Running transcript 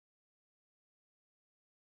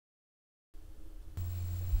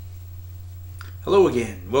Hello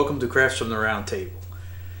again, welcome to Crafts from the Round Table.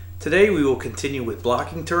 Today we will continue with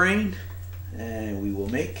blocking terrain and we will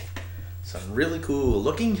make some really cool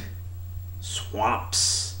looking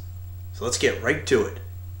swamps. So let's get right to it.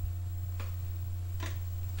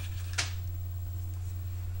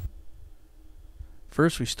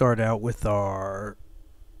 First we start out with our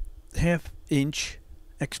 1/2 inch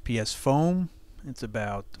XPS foam. It's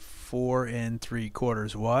about 4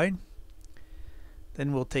 3/4 wide.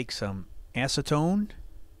 Then we'll take some acetone.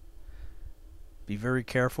 Be very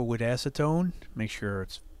careful with acetone. Make sure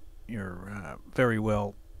you're very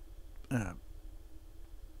well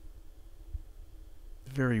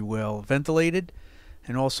ventilated,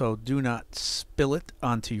 and also do not spill it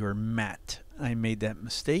onto your mat. I made that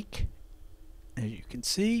mistake, as you can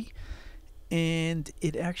see, and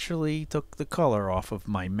it actually took the color off of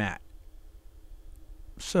my mat.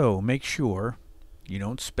 So make sure you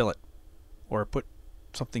don't spill it or put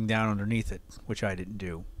something down underneath it, which I didn't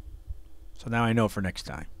do. So now I know for next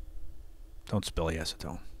time. Don't spill the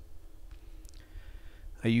acetone.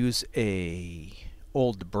 I use a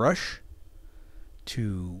old brush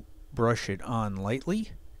to brush it on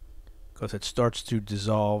lightly because it starts to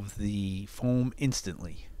dissolve the foam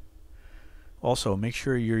instantly. Also, make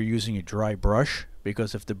sure you're using a dry brush,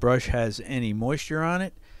 because if the brush has any moisture on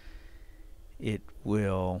it, it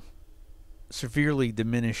will severely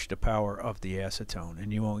diminish the power of the acetone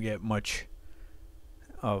and you won't get much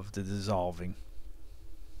of the dissolving.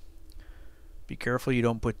 Be careful you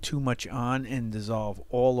don't put too much on and dissolve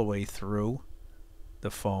all the way through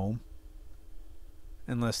the foam,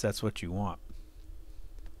 unless that's what you want.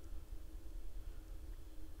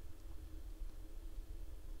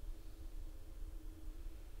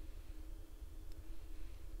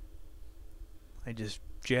 I just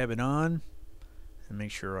jab it on and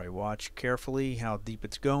make sure I watch carefully how deep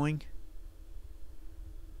it's going.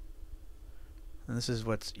 And this is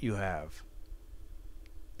what you have.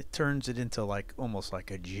 It turns it into almost like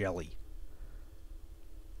a jelly.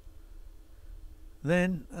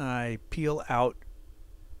 Then I peel out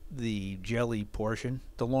the jelly portion.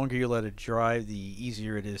 The longer you let it dry, the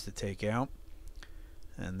easier it is to take out.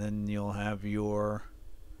 And then you'll have your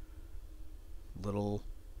little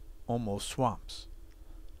almost swamps.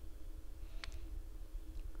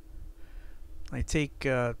 I take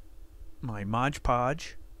my Mod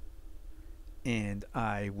Podge and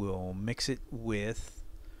I will mix it with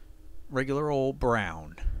regular old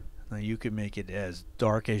brown. Now you can make it as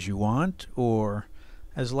dark as you want or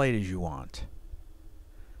as light as you want,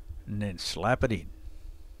 and then slap it in.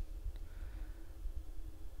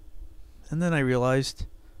 And then I realized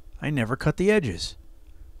I never cut the edges,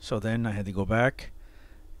 so then I had to go back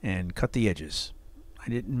and cut the edges. I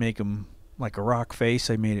didn't make them like a rock face,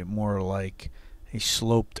 I made it more like a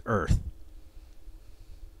sloped earth.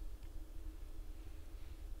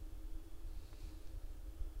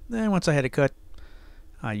 Then once I had it cut,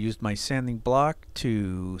 I used my sanding block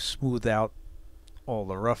to smooth out all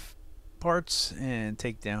the rough parts and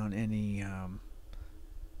take down any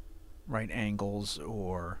right angles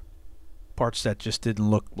or parts that just didn't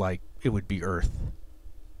look like it would be earth.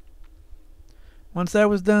 Once that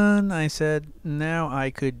was done, I said now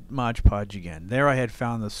I could Mod Podge again. There I had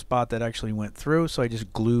found the spot that actually went through, so I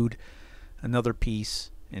just glued another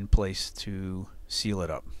piece in place to seal it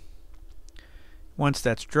up. Once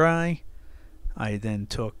that's dry, I then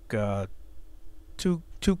took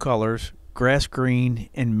two colors, grass green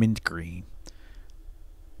and mint green.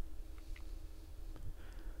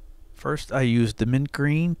 First I used the mint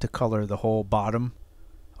green to color the whole bottom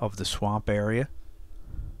of the swamp area.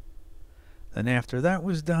 Then after that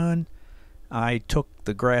was done, I took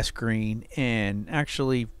the grass green and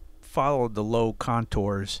actually followed the low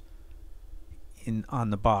contours on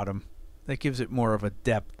the bottom. That gives it more of a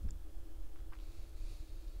depth.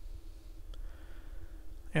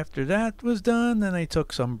 After that was done, then I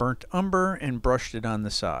took some burnt umber and brushed it on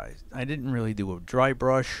the sides. I didn't really do a dry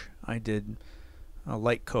brush. I did a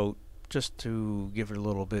light coat just to give it a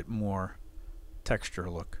little bit more texture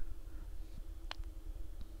look.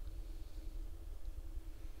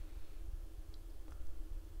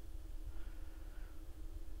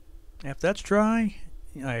 After that's dry,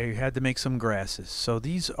 I had to make some grasses. So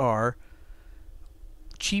these are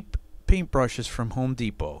cheap paintbrushes from Home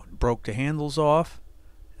Depot. Broke the handles off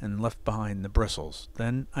and left behind the bristles.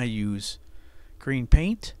 Then I use green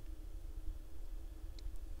paint.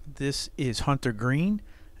 This is Hunter Green,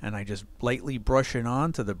 and I just lightly brush it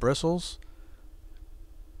on to the bristles,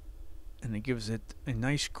 and it gives it a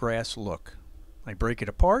nice grass look. I break it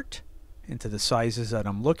apart into the sizes that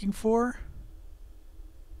I'm looking for.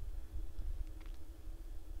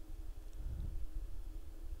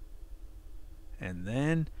 and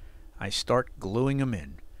then I start gluing them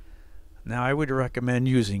in. Now I would recommend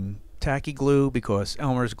using tacky glue because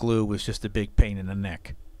Elmer's glue was just a big pain in the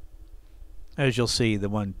neck. As you'll see,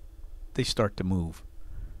 they start to move.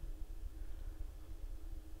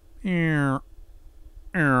 Well,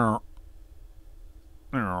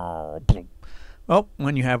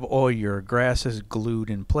 when you have all your grasses glued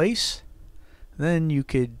in place, then you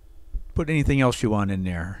could put anything else you want in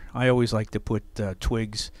there. I always like to put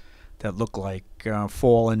twigs that look like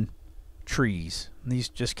fallen trees. And these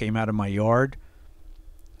just came out of my yard,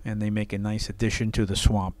 and they make a nice addition to the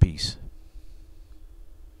swamp piece.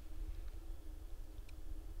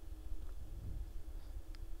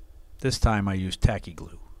 This time I used tacky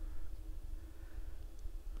glue.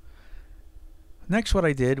 Next, what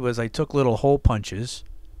I did was I took little hole punches,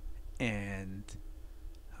 and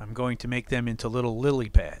I'm going to make them into little lily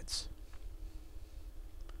pads.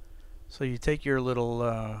 So you take your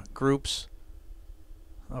little groups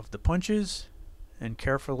of the punches, and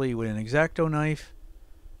carefully with an X-Acto knife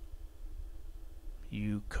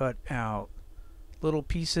you cut out little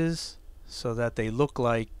pieces so that they look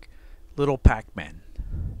like little Pac-Men.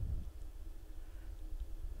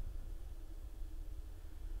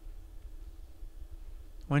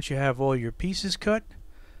 Once you have all your pieces cut,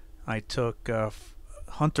 I took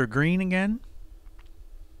Hunter Green again,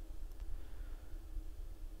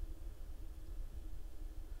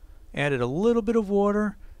 added a little bit of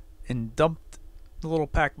water, and dumped the little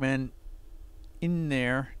Pac-Man in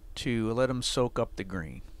there to let them soak up the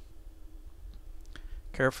green.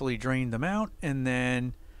 Carefully drained them out, and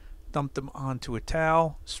then dumped them onto a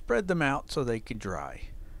towel, spread them out so they could dry.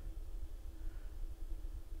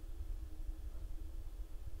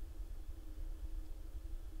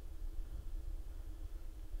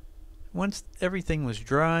 Once everything was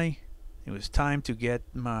dry, it was time to get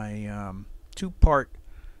my two-part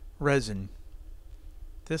resin.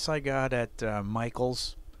 This I got at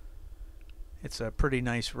Michael's. It's a pretty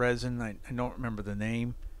nice resin. I don't remember the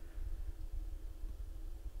name,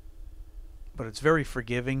 but it's very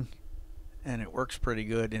forgiving and it works pretty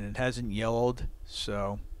good, and it hasn't yellowed,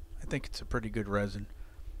 so I think it's a pretty good resin.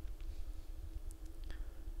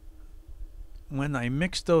 When I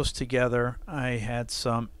mixed those together, I had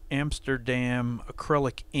some Amsterdam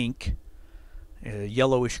acrylic ink, a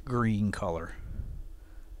yellowish green color.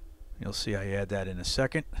 You'll see I add that in a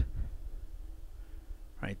second.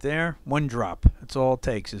 Right there, one drop. That's all it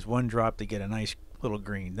takes, is one drop to get a nice little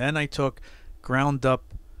green. Then I took ground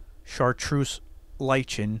up chartreuse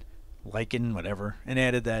lichen, whatever, and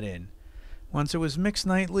added that in. Once it was mixed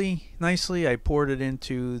nicely, I poured it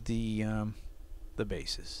into the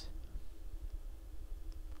bases.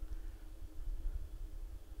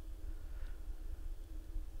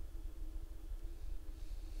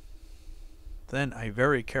 Then I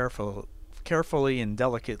very carefully and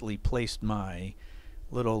delicately placed my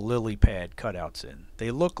little lily pad cutouts in. They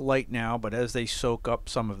look light now, but as they soak up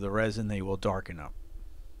some of the resin, they will darken up.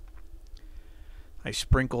 I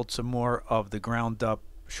sprinkled some more of the ground up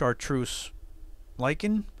chartreuse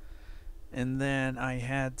lichen, and then I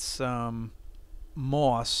had some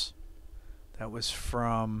moss that was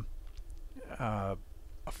from a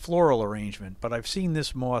floral arrangement, but I've seen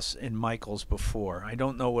this moss in Michael's before. I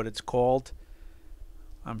don't know what it's called.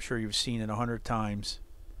 I'm sure you've seen it 100 times,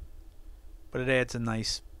 but it adds a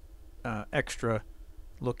nice extra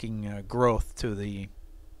looking growth to the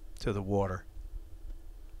water.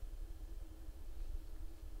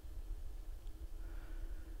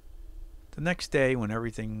 The next day, when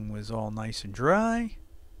everything was all nice and dry,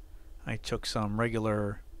 I took some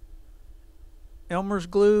regular Elmer's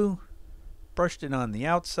glue, brushed it on the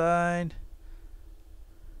outside,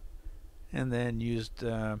 and then used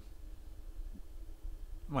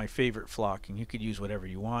my favorite flocking. You could use whatever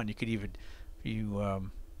you want. You could even, if you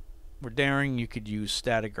were daring, you could use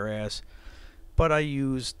static grass, but I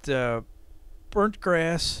used burnt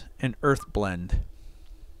grass and earth blend,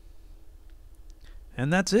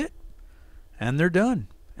 and that's it. And they're done,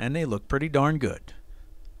 and they look pretty darn good.